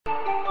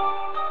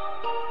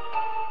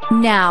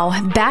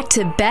Now, back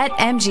to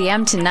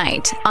BetMGM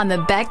Tonight on the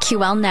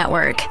BetQL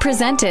Network,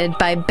 presented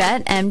by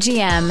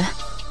BetMGM.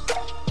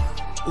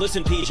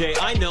 Listen, PJ,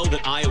 I know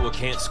that Iowa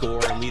can't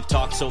score, and we've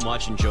talked so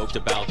much and joked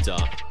about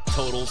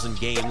totals and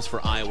games for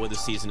Iowa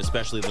this season,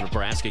 especially the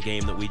Nebraska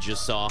game that we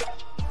just saw.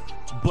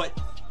 But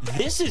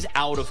this is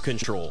out of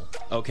control,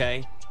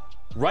 okay?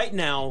 Right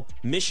now,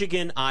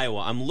 Michigan,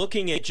 Iowa. I'm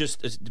looking at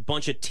just a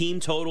bunch of team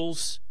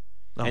totals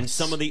and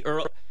some of the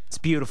early. It's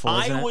beautiful,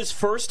 isn't it? Iowa's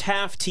first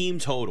half team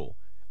total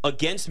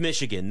against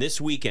Michigan this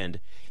weekend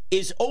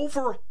is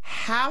over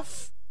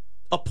half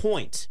a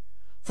point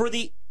for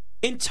the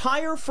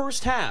entire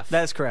first half.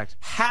 That is correct.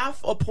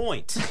 Half a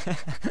point.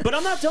 But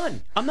I'm not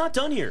done. I'm not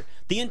done here.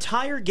 The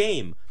entire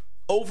game,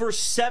 over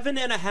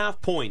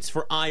 7.5 points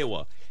for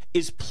Iowa,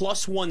 is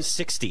plus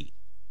 160.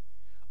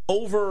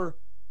 Over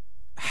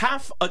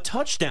half a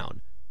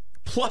touchdown,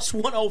 plus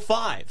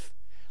 105.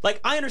 Like,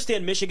 I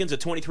understand Michigan's a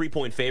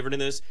 23-point favorite in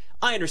this.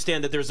 I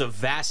understand that there's a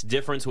vast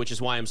difference, which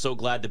is why I'm so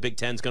glad the Big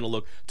Ten's going to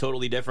look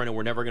totally different, and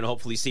we're never going to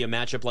hopefully see a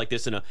matchup like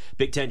this in a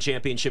Big Ten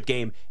championship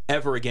game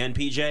ever again,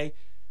 PJ.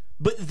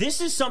 But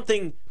this is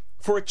something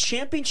for a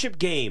championship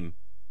game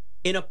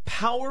in a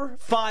Power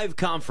 5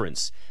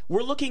 conference.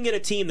 We're looking at a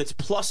team that's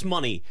plus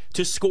money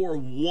to score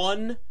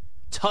one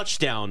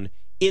touchdown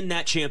in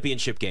that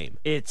championship game.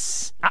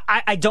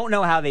 I don't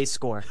know how they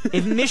score.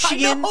 If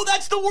Michigan... I know,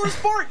 that's the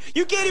worst part.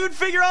 You can't even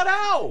figure out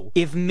how.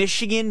 If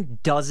Michigan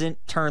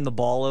doesn't turn the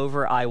ball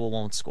over, Iowa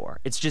won't score.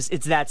 It's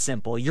that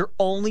simple. Your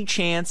only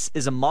chance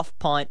is a muff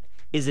punt,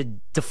 is a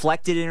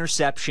deflected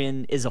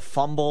interception, is a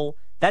fumble.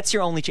 That's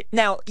your only chance.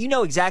 Now, you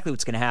know exactly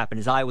what's going to happen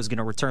is Iowa's going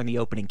to return the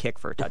opening kick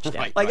for a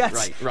touchdown.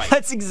 Right.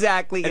 That's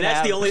exactly going to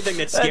happen. And that's the only thing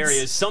that's scary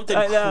is something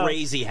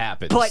crazy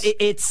happens. But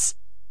it's...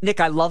 Nick,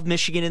 I love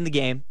Michigan in the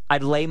game.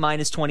 I'd lay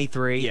minus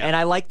 23, and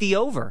I like the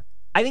over.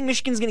 I think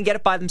Michigan's going to get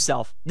it by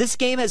themselves. This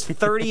game has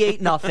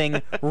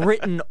 38-0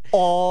 written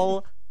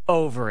all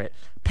over it.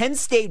 Penn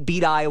State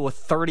beat Iowa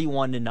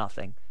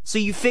 31-0. So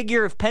you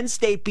figure if Penn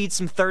State beats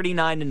them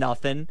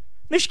 39-0,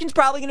 Michigan's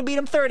probably going to beat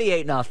them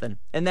 38-0.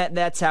 And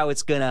that's how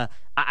it's going to...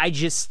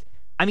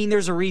 I mean,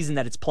 there's a reason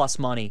that it's plus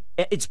money.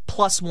 It's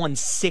plus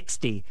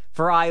 160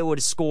 for Iowa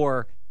to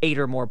score 8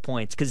 or more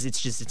points because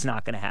it's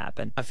not going to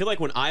happen. I feel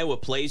like when Iowa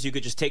plays, you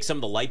could just take some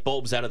of the light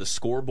bulbs out of the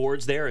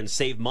scoreboards there and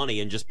save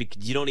money, and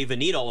you don't even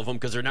need all of them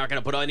because they're not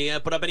going to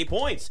put up any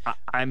points.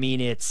 I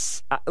mean,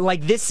 it's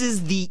like this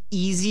is the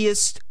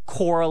easiest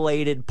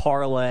correlated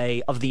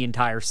parlay of the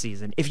entire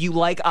season. If you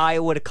like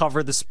Iowa to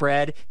cover the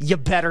spread, you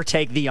better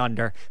take the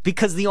under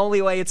because the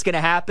only way it's going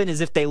to happen is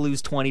if they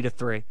lose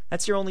 20-3.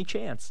 That's your only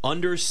chance.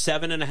 Under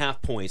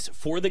 7.5 points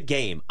for the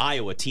game.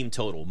 Iowa team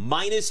total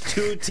minus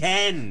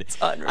 210. It's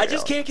unreal. I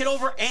just can't get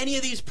over any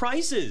of these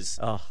prices.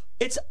 Oh.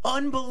 It's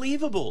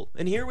unbelievable.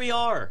 And here we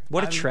are.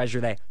 What a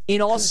treasure they. In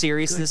all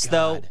seriousness,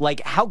 though,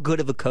 like how good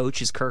of a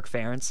coach is Kirk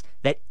Ferentz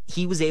that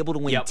he was able to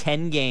win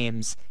 10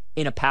 games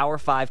in a Power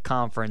 5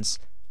 conference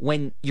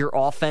when your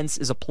offense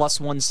is a plus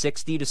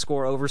 160 to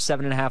score over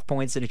 7.5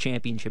 points in a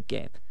championship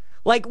game.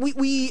 Like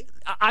we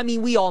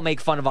all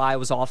make fun of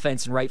Iowa's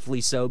offense, and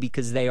rightfully so,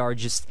 because they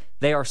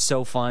are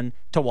so fun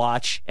to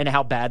watch and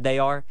how bad they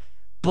are.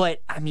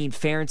 But I mean,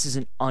 Ferentz is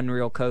an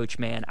unreal coach,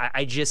 man.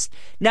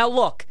 Now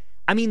look,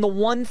 I mean, the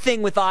one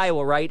thing with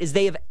Iowa, right, is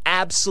they have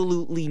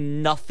absolutely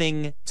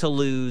nothing to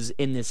lose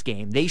in this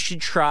game. They should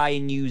try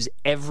and use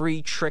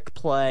every trick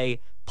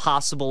play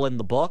possible in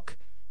the book.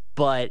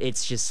 But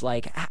it's just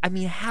like, I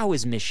mean, how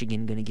is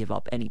Michigan going to give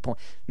up any point?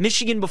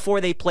 Michigan, before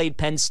they played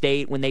Penn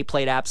State, when they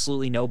played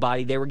absolutely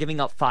nobody, they were giving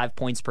up 5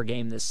 points per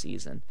game this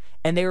season.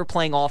 And they were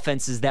playing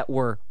offenses that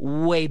were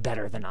way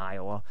better than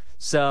Iowa.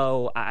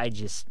 So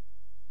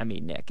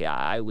Nick,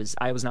 I was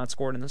not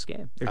scored in this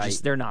game.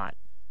 They're not.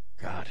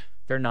 God.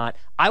 They're not.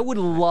 I would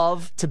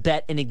love to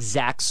bet an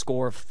exact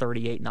score of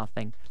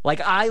 38-0.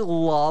 Like, I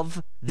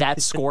love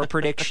that score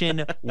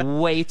prediction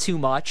way too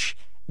much.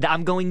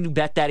 I'm going to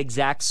bet that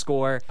exact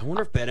score. I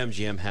wonder if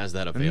BetMGM has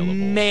that available.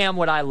 Man,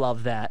 would I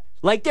love that.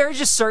 Like, there are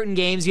just certain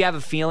games you have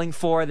a feeling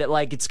for that,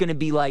 like, it's going to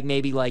be like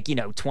maybe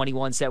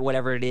 21 set,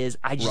 whatever it is.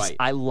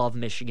 I love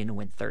Michigan to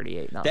win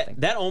 38-0.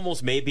 That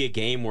almost may be a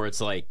game where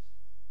it's like,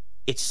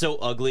 it's so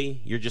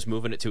ugly, you're just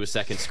moving it to a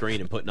second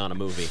screen and putting on a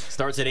movie.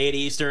 Starts at 8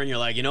 Eastern, you're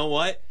like, you know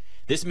what?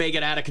 This may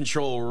get out of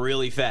control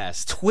really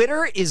fast.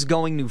 Twitter is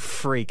going to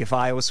freak if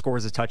Iowa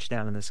scores a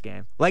touchdown in this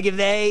game. Like if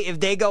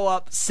they go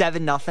up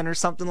 7-0 or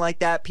something like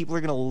that, people are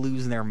going to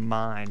lose their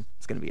mind.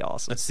 It's going to be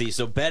awesome. Let's see.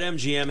 So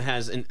BetMGM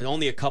has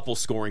only a couple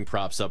scoring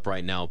props up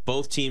right now.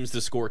 Both teams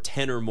to score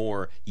 10 or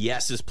more.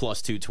 Yes is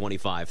plus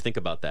 225. Think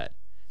about that.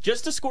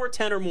 Just to score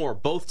 10 or more,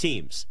 both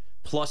teams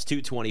plus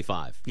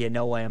 225. Yeah,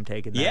 no way I'm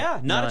taking that.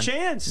 Yeah, not a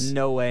chance.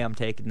 No way I'm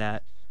taking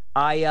that.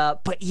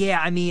 But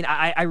yeah, I mean,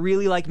 I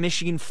really like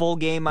Michigan full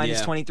game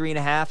minus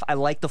 23.5. I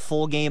like the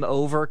full game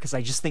over because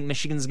I just think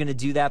Michigan's going to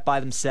do that by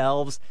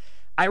themselves.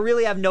 I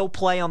really have no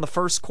play on the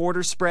first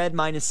quarter spread,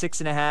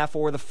 -6.5,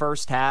 or the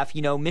first half.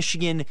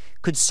 Michigan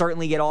could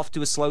certainly get off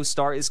to a slow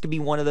start. This could be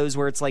one of those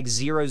where it's like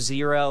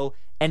 0-0,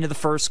 end of the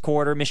first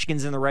quarter.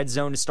 Michigan's in the red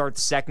zone to start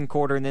the second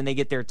quarter, and then they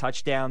get their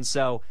touchdown.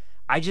 So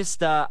I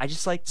just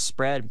like the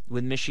spread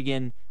with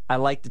Michigan. I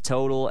like the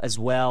total as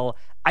well.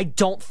 I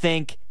don't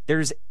think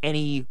there's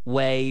any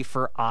way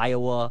for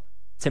Iowa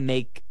to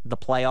make the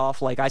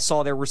playoff. Like, I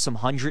saw there were some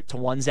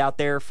 100-to-1s out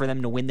there for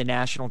them to win the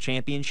national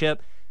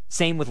championship.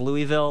 Same with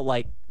Louisville.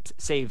 Like,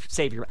 save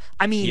your...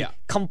 I mean,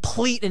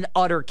 complete and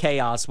utter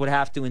chaos would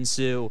have to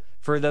ensue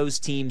for those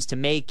teams to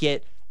make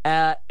it.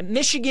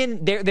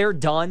 Michigan, they're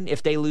done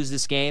if they lose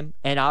this game,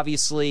 and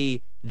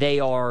obviously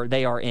they are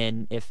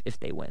in if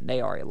they win.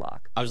 They are a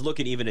lock. I was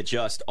looking even at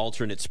just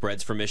alternate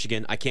spreads for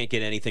Michigan. I can't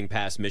get anything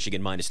past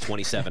Michigan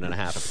 -27.5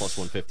 at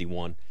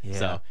 +151. Yeah.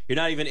 So you're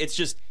not even. It's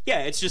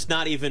just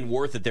not even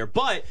worth it there.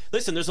 But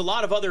listen, there's a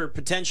lot of other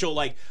potential,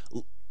 like,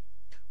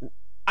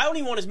 I don't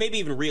even want to maybe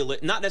even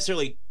not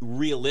necessarily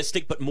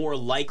realistic, but more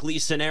likely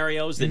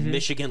scenarios than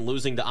Michigan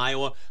losing to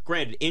Iowa.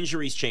 Granted,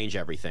 injuries change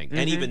everything.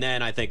 And even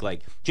then, I think,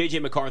 like, J.J.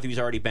 McCarthy was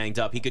already banged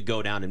up. He could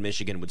go down and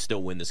Michigan would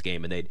still win this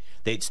game, and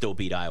they'd still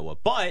beat Iowa.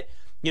 But,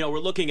 we're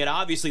looking at,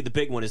 obviously, the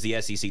big one is the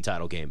SEC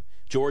title game.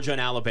 Georgia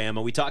and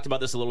Alabama. We talked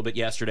about this a little bit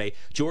yesterday.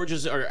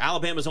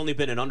 Alabama's only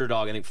been an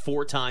underdog, I think,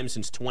 4 times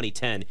since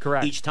 2010.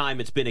 Correct. Each time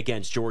it's been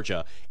against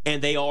Georgia.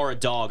 And they are a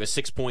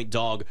 6-point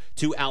dog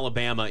to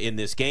Alabama in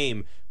this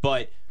game.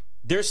 But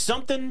there's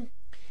something,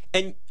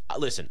 and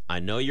listen, I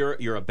know you're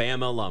a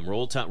Bama alum.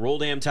 Roll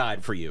damn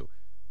Tide for you.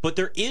 But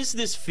there is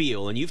this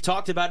feel, and you've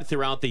talked about it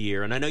throughout the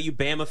year, and I know you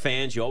Bama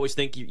fans, you always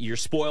think you're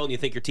spoiled, and you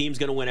think your team's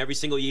going to win every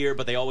single year,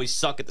 but they always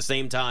suck at the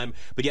same time,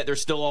 but yet they're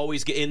still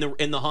always in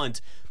the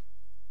hunt.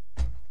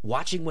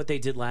 Watching what they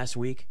did last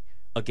week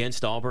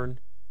against Auburn,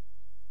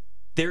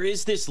 there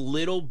is this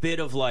little bit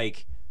of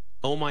like,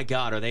 oh my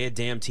God, are they a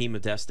damn team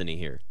of destiny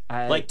here?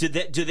 Do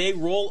they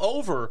roll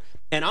over?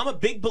 And I'm a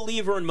big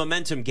believer in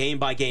momentum game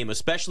by game,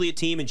 especially a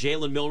team in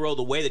Jalen Milroe,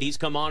 the way that he's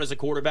come on as a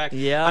quarterback.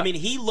 Yeah. I mean,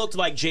 he looked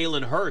like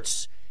Jalen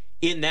Hurts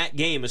in that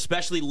game,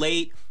 especially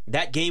late,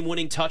 that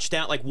game-winning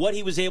touchdown, like what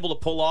he was able to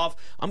pull off.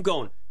 I'm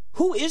going,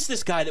 who is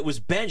this guy that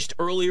was benched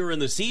earlier in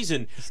the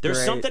season?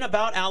 There's something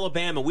about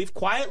Alabama. We've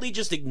quietly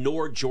just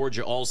ignored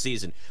Georgia all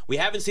season. We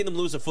haven't seen them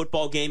lose a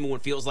football game in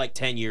what feels like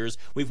 10 years.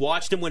 We've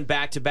watched them win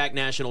back-to-back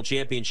national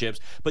championships,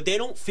 but they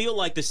don't feel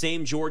like the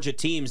same Georgia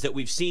teams that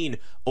we've seen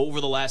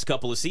over the last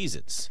couple of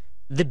seasons.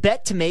 The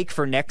bet to make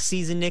for next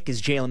season, Nick,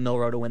 is Jalen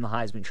Milroe to win the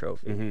Heisman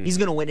Trophy. He's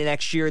going to win it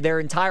next year. Their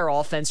entire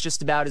offense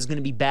just about is going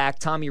to be back.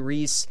 Tommy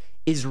Rees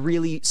is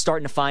really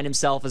starting to find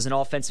himself as an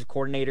offensive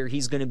coordinator.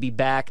 He's going to be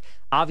back.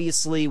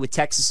 Obviously, with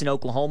Texas and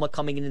Oklahoma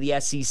coming into the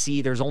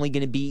SEC, there's only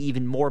going to be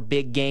even more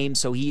big games,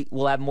 so he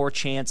will have more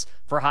chance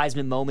for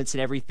Heisman moments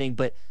and everything.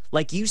 But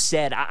like you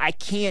said, I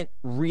can't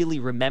really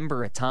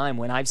remember a time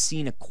when I've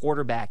seen a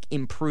quarterback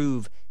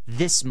improve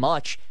this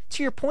much.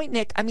 To your point,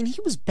 Nick, I mean, he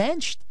was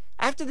benched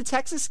after the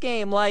Texas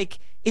game. Like,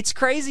 it's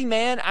crazy,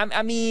 man.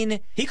 I mean,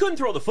 he couldn't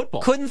throw the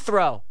football. Couldn't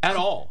throw. At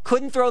all.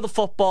 Couldn't throw the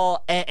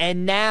football.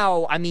 And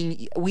now, I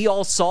mean, we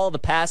all saw the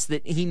pass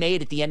that he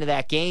made at the end of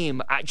that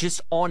game,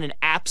 just on an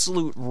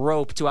absolute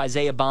rope to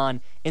Isaiah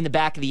Bond in the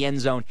back of the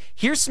end zone.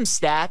 Here's some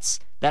stats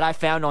that I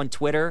found on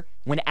Twitter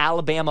when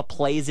Alabama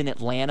plays in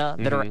Atlanta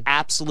that are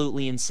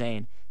absolutely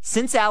insane.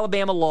 Since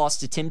Alabama lost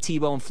to Tim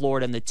Tebow in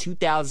Florida in the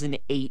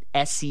 2008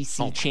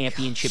 SEC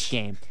championship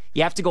game,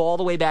 you have to go all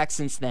the way back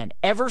since then.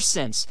 Ever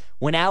since,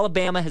 when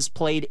Alabama has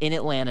played in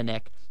Atlanta,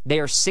 Nick,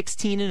 they are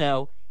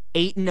 16-0,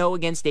 8-0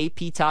 against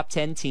AP top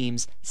 10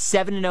 teams,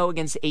 7-0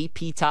 against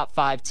AP top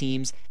 5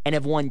 teams, and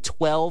have won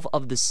 12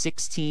 of the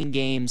 16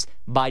 games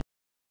by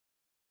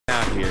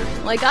out here.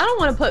 Like, I don't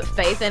want to put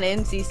faith in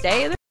NC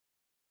State.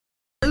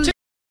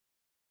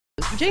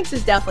 Jinx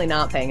is definitely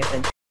not paying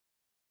attention.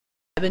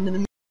 I've been to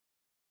the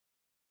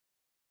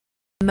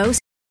most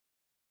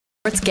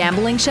sports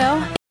gambling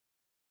show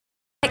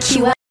at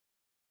QL.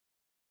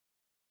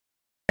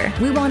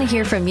 We want to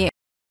hear from you.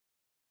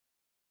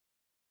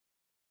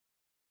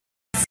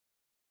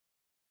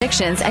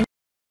 Predictions and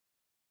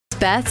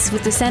bets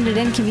with the Send It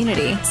In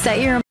community. Set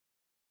your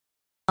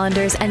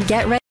calendars and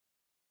get ready.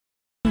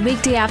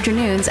 Weekday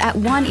afternoons at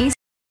 1 Eastern.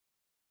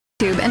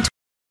 YouTube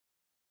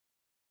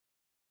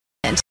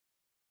and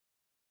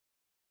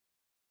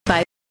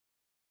by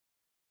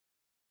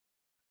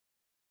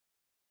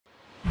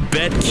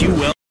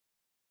BetQL.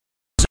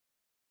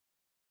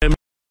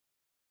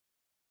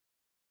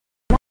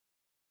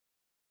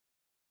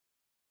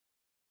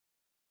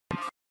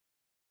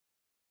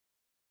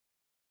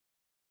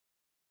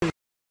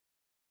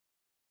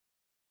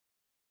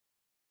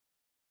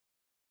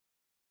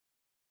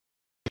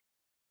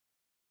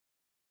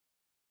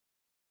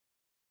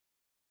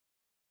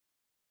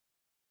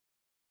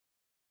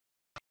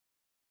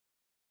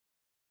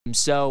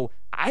 So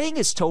I think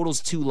his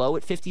total's too low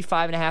at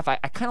 55.5.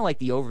 I kind of like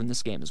the over in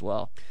this game as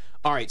well.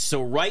 All right,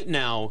 so right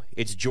now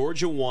it's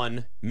Georgia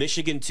 1,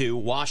 Michigan 2,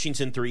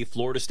 Washington 3,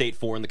 Florida State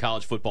 4 in the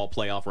college football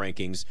playoff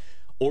rankings.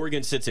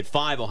 Oregon sits at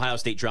 5. Ohio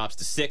State drops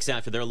to 6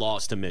 after their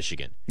loss to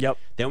Michigan. Yep.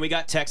 Then we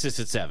got Texas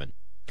at 7.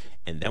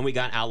 And then we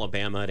got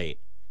Alabama at 8.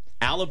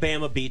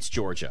 Alabama beats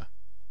Georgia.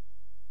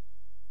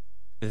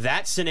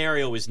 That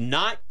scenario is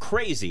not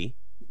crazy.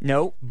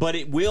 Nope. But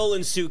it will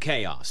ensue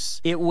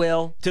chaos. It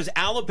will. Does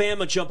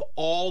Alabama jump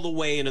all the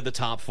way into the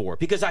top 4?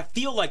 Because I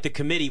feel like the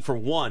committee, for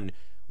one,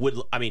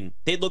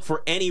 they'd look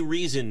for any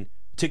reason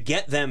to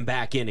get them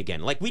back in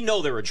again. Like, we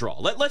know they're a draw.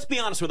 Let's be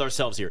honest with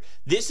ourselves here.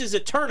 This is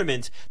a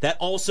tournament that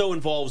also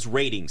involves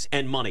ratings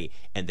and money,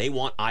 and they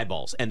want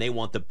eyeballs, and they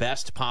want the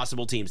best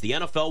possible teams. The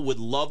NFL would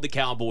love the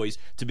Cowboys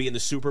to be in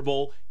the Super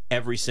Bowl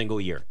every single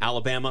year.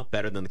 Alabama,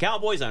 better than the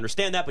Cowboys. I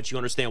understand that, but you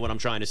understand what I'm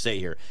trying to say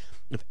here.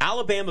 If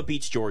Alabama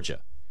beats Georgia,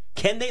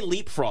 can they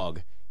leapfrog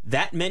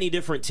that many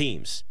different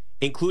teams,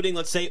 including,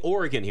 let's say,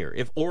 Oregon here?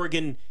 If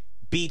Oregon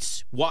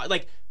beats,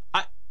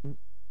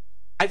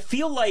 I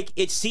feel like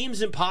it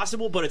seems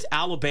impossible, but it's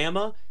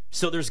Alabama,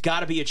 so there's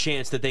got to be a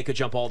chance that they could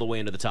jump all the way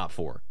into the top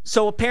 4.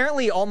 So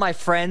apparently all my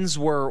friends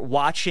were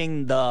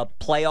watching the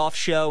playoff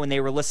show and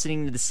they were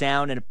listening to the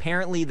sound, and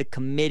apparently the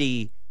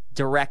committee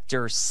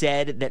director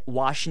said that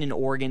Washington,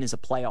 Oregon is a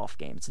playoff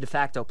game. It's a de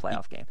facto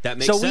playoff game. That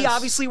makes sense. So we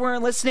obviously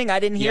weren't listening. I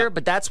didn't hear,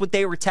 but that's what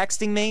they were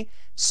texting me.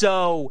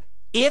 So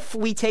if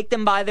we take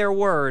them by their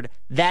word,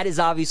 that is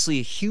obviously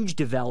a huge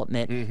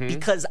development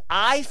because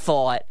I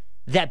thought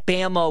that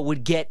Bama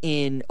would get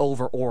in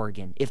over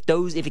Oregon if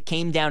it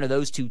came down to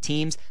those two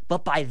teams.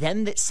 But by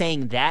them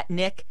saying that,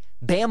 Nick,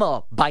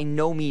 Bama by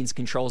no means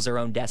controls their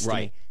own destiny.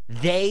 Right.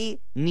 They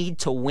need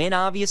to win,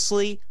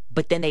 obviously,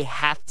 but then they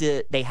have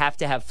to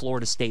have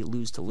Florida State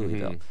lose to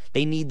Louisville.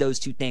 They need those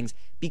two things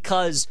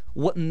because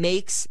what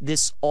makes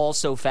this all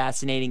so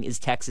fascinating is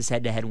Texas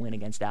head-to-head win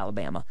against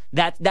Alabama.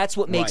 That's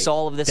what makes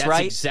all of this That's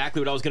right. Exactly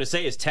what I was going to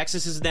say is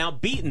Texas has now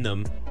beaten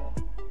them,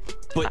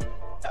 but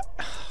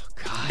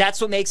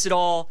that's what makes it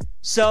all.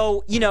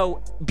 So,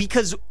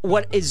 because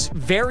what is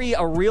very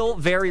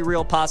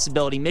real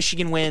possibility,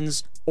 Michigan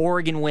wins,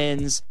 Oregon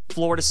wins,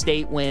 Florida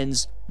State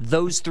wins,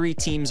 those 3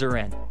 teams are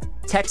in.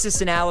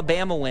 Texas and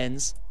Alabama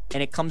wins,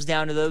 and it comes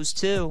down to those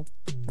 2.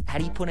 How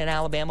do you put in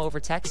Alabama over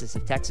Texas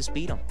if Texas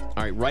beat them?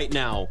 All right, right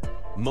now,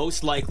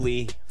 most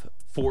likely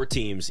 4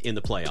 teams in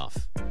the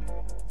playoff.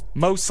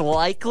 Most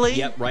likely?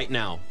 Yep, right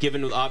now.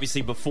 Given,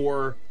 obviously,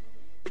 before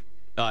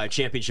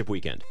championship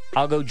weekend.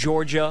 I'll go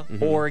Georgia,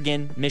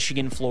 Oregon,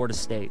 Michigan, Florida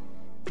State.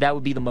 That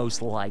would be the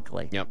most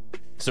likely. Yep.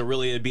 So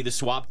really, it'd be the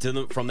swap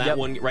from that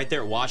one right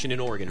there, Washington,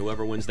 Oregon,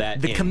 whoever wins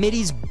that. The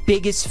committee's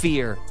biggest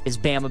fear is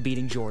Bama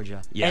beating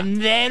Georgia. Yeah.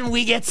 And then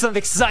we get some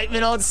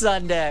excitement on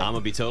Sunday. I'm going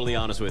to be totally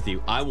honest with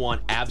you. I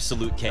want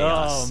absolute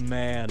chaos. Oh,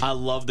 man. I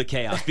love the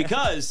chaos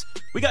because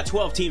we got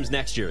 12 teams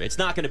next year. It's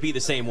not going to be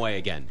the same way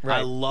again. Right.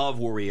 I love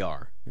where we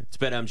are. It's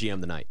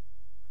BetMGM tonight.